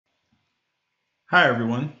Hi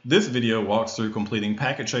everyone, this video walks through completing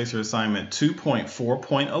Packet Tracer Assignment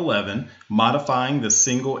 2.4.11, modifying the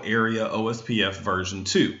Single-Area OSPF version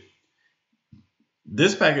 2.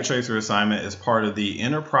 This Packet Tracer assignment is part of the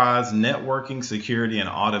Enterprise Networking, Security, and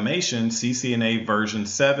Automation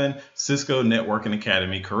CCNAv7 Cisco Networking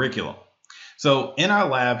Academy curriculum. So in our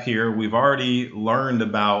lab here, we've already learned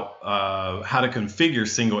about how to configure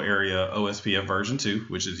Single-Area OSPF version 2,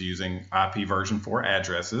 which is using IP version 4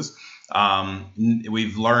 addresses.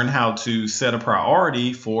 We've learned how to set a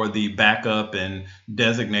priority for the backup and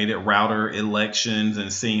designated router elections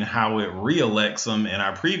and seeing how it re-elects them in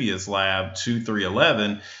our previous lab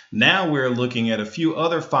 2.3.11. Now we're looking at a few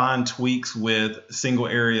other fine tweaks with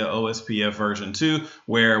Single-Area OSPF version 2,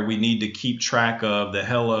 where we need to keep track of the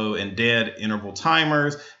hello and dead interval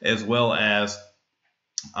timers as well as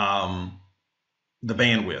the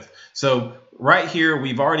bandwidth. So right here,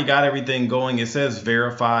 we've already got everything going. It says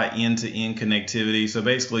verify end-to-end connectivity. So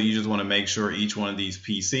basically, you just want to make sure each one of these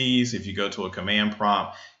PCs, if you go to a command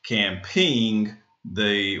prompt, can ping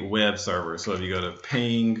the web server. So if you go to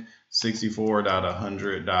ping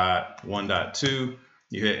 64.100.1.2,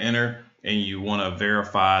 you hit enter, and you want to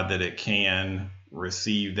verify that it can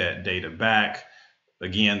receive that data back.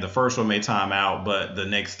 Again, the first one may time out, but the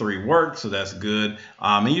next three work, so that's good.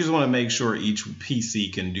 And you just want to make sure each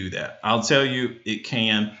PC can do that. I'll tell you it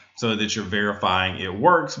can, so that you're verifying it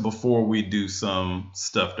works before we do some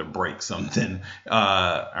stuff to break something.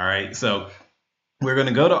 All right, so we're going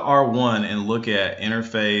to go to R1 and look at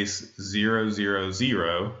interface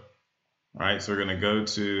 000. All right, so we're going to go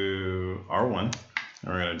to R1, and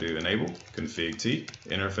we're going to do enable config T,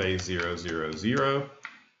 interface 000.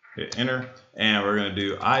 Hit enter, and we're going to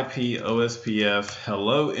do IP OSPF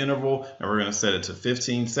hello interval, and we're going to set it to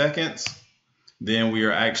 15 seconds. Then we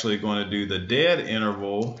are actually going to do the dead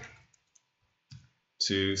interval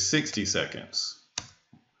to 60 seconds.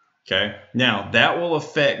 Okay, now that will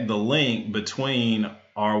affect the link between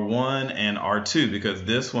R1 and R2 because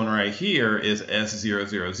this one right here is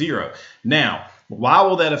S000. Now, why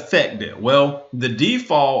will that affect it? Well, the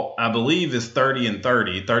default, I believe, is 30 and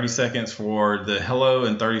 30. 30 seconds for the hello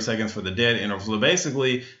and 30 seconds for the dead interval. So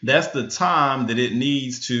basically, that's the time that it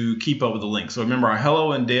needs to keep up with the link. So remember, our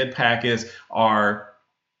hello and dead packets are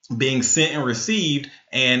being sent and received,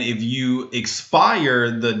 and if you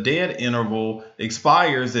expire, the dead interval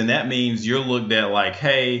expires, then that means you're looked at like,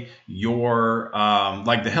 hey, you're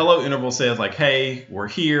like the hello interval says like, hey, we're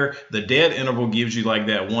here. The dead interval gives you like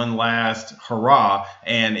that one last hurrah,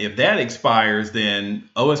 and if that expires, then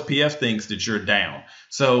OSPF thinks that you're down.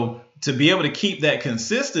 So to be able to keep that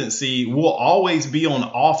consistency, we'll always be on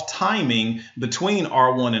off timing between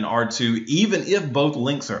R1 and R2, even if both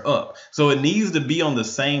links are up. So it needs to be on the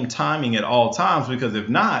same timing at all times, because if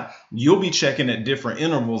not, you'll be checking at different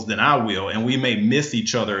intervals than I will, and we may miss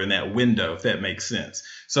each other in that window, if that makes sense.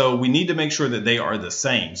 So we need to make sure that they are the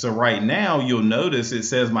same. So right now, you'll notice it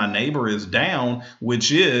says my neighbor is down,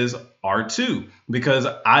 which is R2, because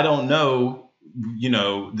I don't know, you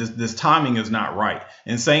know, this timing is not right.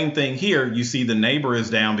 And same thing here, you see the neighbor is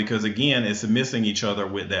down because again, it's missing each other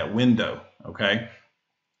with that window. Okay.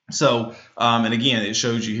 So, and again, it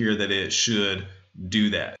shows you here that it should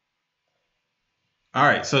do that. All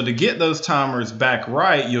right. So to get those timers back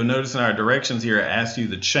right, you'll notice in our directions here, it asks you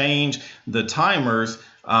to change the timers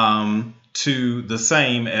to the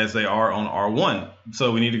same as they are on R1.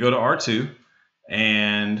 So we need to go to R2,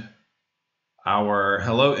 and our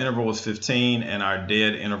hello interval was 15 and our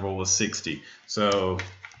dead interval was 60. So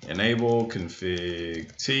enable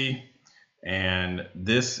config T, and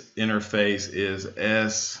this interface is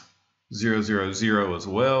S000 as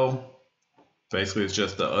well. Basically, it's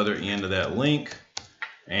just the other end of that link,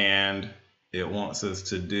 and it wants us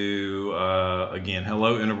to do, again,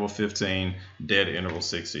 hello interval 15, dead interval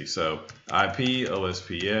 60. So IP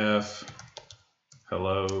OSPF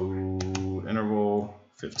hello interval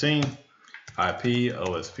 15. IP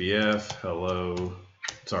OSPF hello,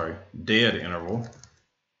 dead interval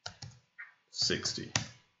 60.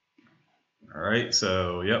 All right,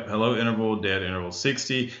 so yep, hello interval, dead interval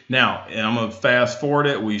 60. Now, and I'm gonna fast forward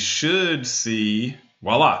it. We should see,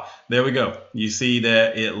 voila, there we go. You see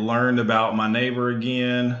that it learned about my neighbor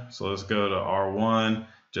again. So let's go to R1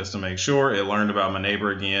 just to make sure it learned about my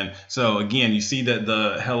neighbor again. So again, you see that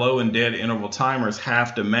the hello and dead interval timers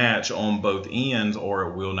have to match on both ends or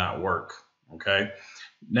it will not work. Okay,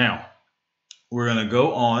 now we're going to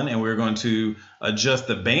go on and we're going to adjust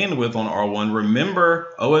the bandwidth on R1.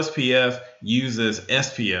 Remember, OSPF uses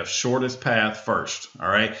SPF, shortest path first. All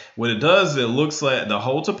right, what it does is it looks at the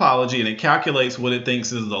whole topology and it calculates what it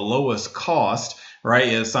thinks is the lowest cost right?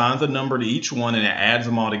 It assigns a number to each one and it adds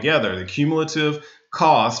them all together. The cumulative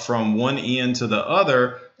cost from one end to the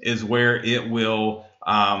other is where it will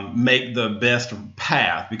make the best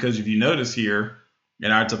path. Because if you notice here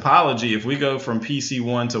in our topology, if we go from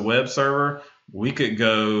PC1 to web server, we could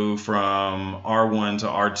go from R1 to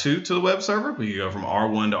R2 to the web server. We could go from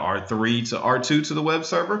R1 to R3 to R2 to the web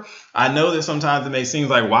server. I know that sometimes it may seem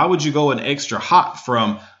like, why would you go an extra hop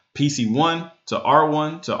from PC1 to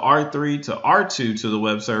R1 to R3 to R2 to the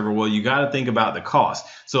web server? Well, you got to think about the cost.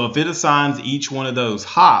 So if it assigns each one of those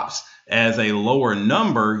hops as a lower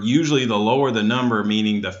number, usually the lower the number,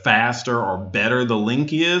 meaning the faster or better the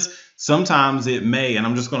link is, sometimes it may, and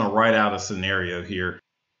I'm just going to write out a scenario here.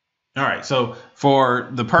 All right, so for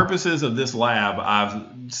the purposes of this lab,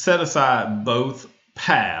 I've set aside both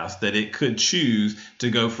paths that it could choose to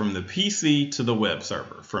go from the PC to the web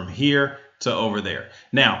server, from here to over there.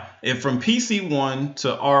 Now, if from PC1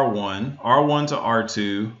 to R1, R1 to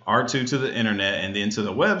R2, R2 to the internet, and then to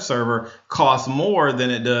the web server costs more than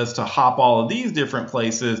it does to hop all of these different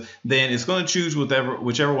places, then it's going to choose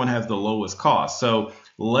whichever one has the lowest cost. So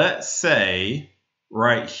let's say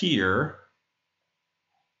right here,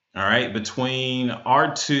 all right, between R1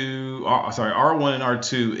 and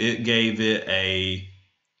R2, it gave it a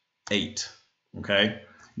 8, okay?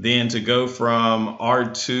 Then to go from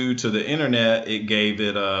R2 to the internet, it gave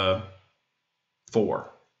it a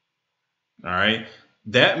 4, all right?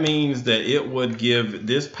 That means that it would give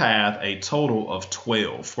this path a total of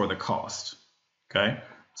 12 for the cost, okay?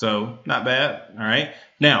 So not bad, all right?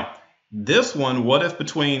 Now, this one, what if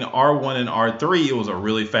between R1 and R3, it was a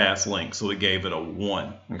really fast link, so it gave it a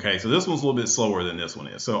 1. Okay, so this one's a little bit slower than this one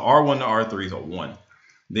is. So R1 to R3 is a 1.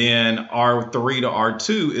 Then R3 to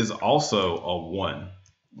R2 is also a 1.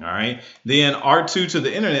 All right, then R2 to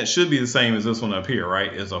the internet should be the same as this one up here,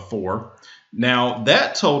 right? Is a 4. Now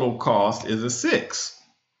that total cost is a 6.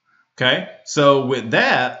 Okay, so with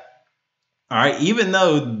that, all right, even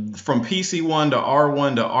though from PC1 to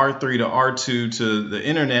R1 to R3 to R2 to the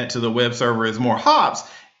internet to the web server is more hops,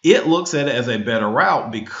 it looks at it as a better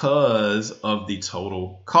route because of the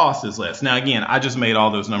total cost is less. Now, again, I just made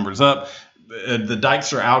all those numbers up. The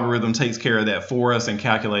Dijkstra algorithm takes care of that for us in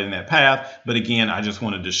calculating that path. But again, I just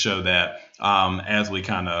wanted to show that as we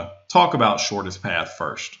kind of talk about shortest path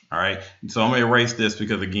first. All right. So I'm going to erase this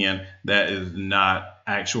because, again, that is not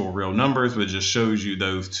actual real numbers, but it just shows you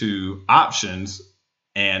those two options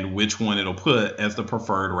and which one it'll put as the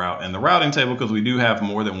preferred route in the routing table, because we do have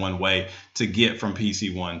more than one way to get from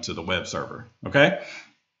PC1 to the web server. Okay.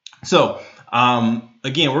 So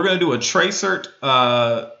again, we're going to do a tracert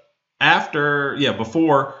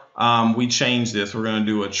before we change this. We're going to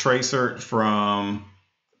do a tracert from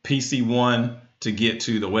PC1 to get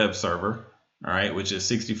to the web server, all right, which is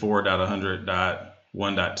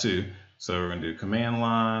 64.100.1.2. So we're going to do command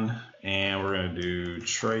line, and we're going to do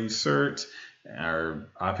tracert. Our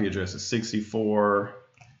IP address is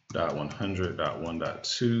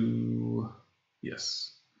 64.100.1.2.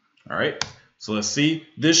 Yes. All right. So let's see.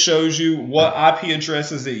 This shows you what IP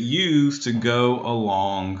addresses it used to go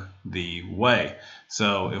along the way.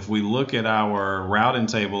 So if we look at our routing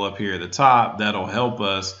table up here at the top, that'll help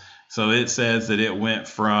us. So it says that it went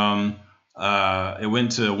from to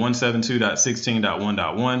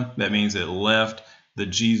 172.16.1.1. That means it left the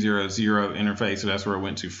G00 interface, so that's where it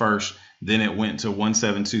went to first. Then it went to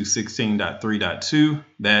 172.16.3.2.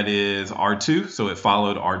 That is R2, so it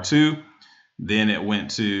followed R2. Then it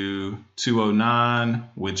went to 209,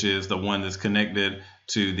 which is the one that's connected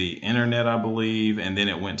to the internet, I believe. And then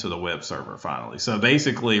it went to the web server finally. So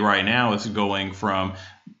basically right now it's going from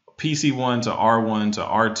PC1 to R1 to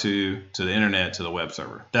R2 to the internet to the web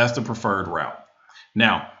server. That's the preferred route.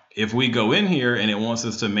 Now, if we go in here and it wants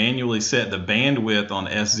us to manually set the bandwidth on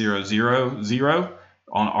S000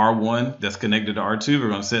 on R1 that's connected to R2, we're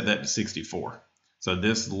going to set that to 64. So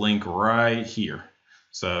this link right here.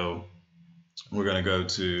 So we're going to go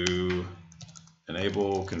to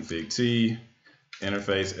enable config T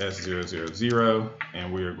interface S000,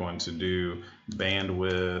 and we are going to do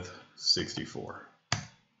bandwidth 64.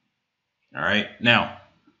 All right, now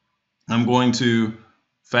I'm going to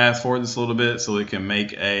fast forward this a little bit so we can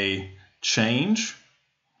make a change.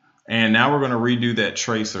 And now we're going to redo that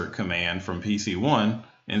tracert command from PC1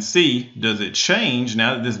 and see, does it change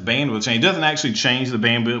now that this bandwidth change? It doesn't actually change the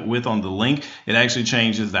bandwidth on the link. It actually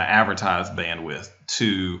changes the advertised bandwidth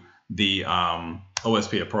to the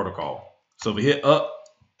OSPF protocol. So if we hit up,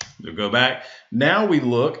 we'll go back. Now we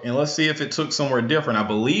look and let's see if it took somewhere different. I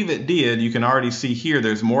believe it did. You can already see here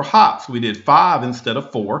there's more hops. We did 5 instead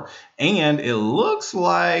of 4. And it looks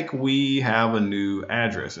like we have a new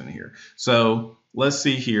address in here. So let's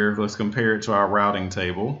see here. Let's compare it to our routing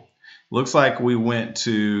table. Looks like we went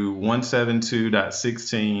to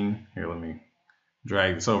 172.16. Here, let me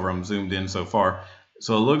drag this over. I'm zoomed in so far.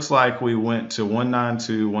 So it looks like we went to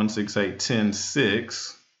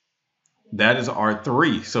 192.168.10.6. That is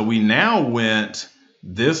R3. So we now went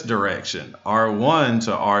this direction, R1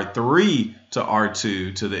 to R3 to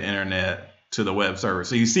R2 to the internet, to the web server.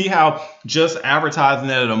 So you see how just advertising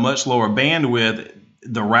that at a much lower bandwidth,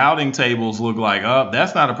 the routing tables look like, oh,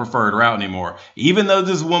 that's not a preferred route anymore. Even though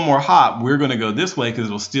this is one more hop, we're going to go this way because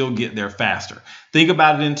it'll still get there faster. Think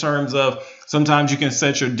about it in terms of sometimes you can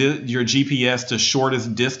set your GPS to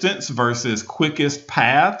shortest distance versus quickest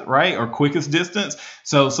path, right? Or quickest distance.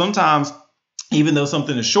 So sometimes, even though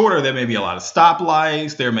something is shorter, there may be a lot of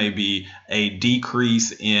stoplights. There may be a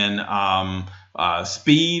decrease in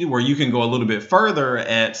speed where you can go a little bit further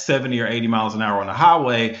at 70 or 80 miles an hour on the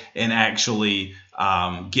highway and actually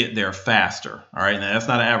get there faster. All right. Now, that's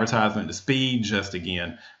not an advertisement to speed. Just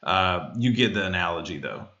again, you get the analogy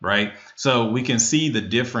though, right? So we can see the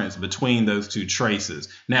difference between those two traces.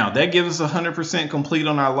 Now, that gives us 100% complete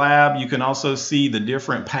on our lab. You can also see the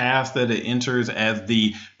different paths that it enters as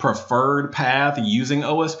the preferred path using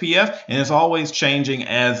OSPF. And it's always changing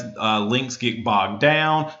as links get bogged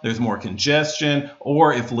down. There's more congestion,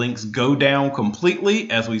 or if links go down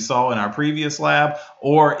completely, as we saw in our previous lab,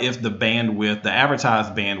 or if the bandwidth, the advertised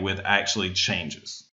bandwidth actually changes.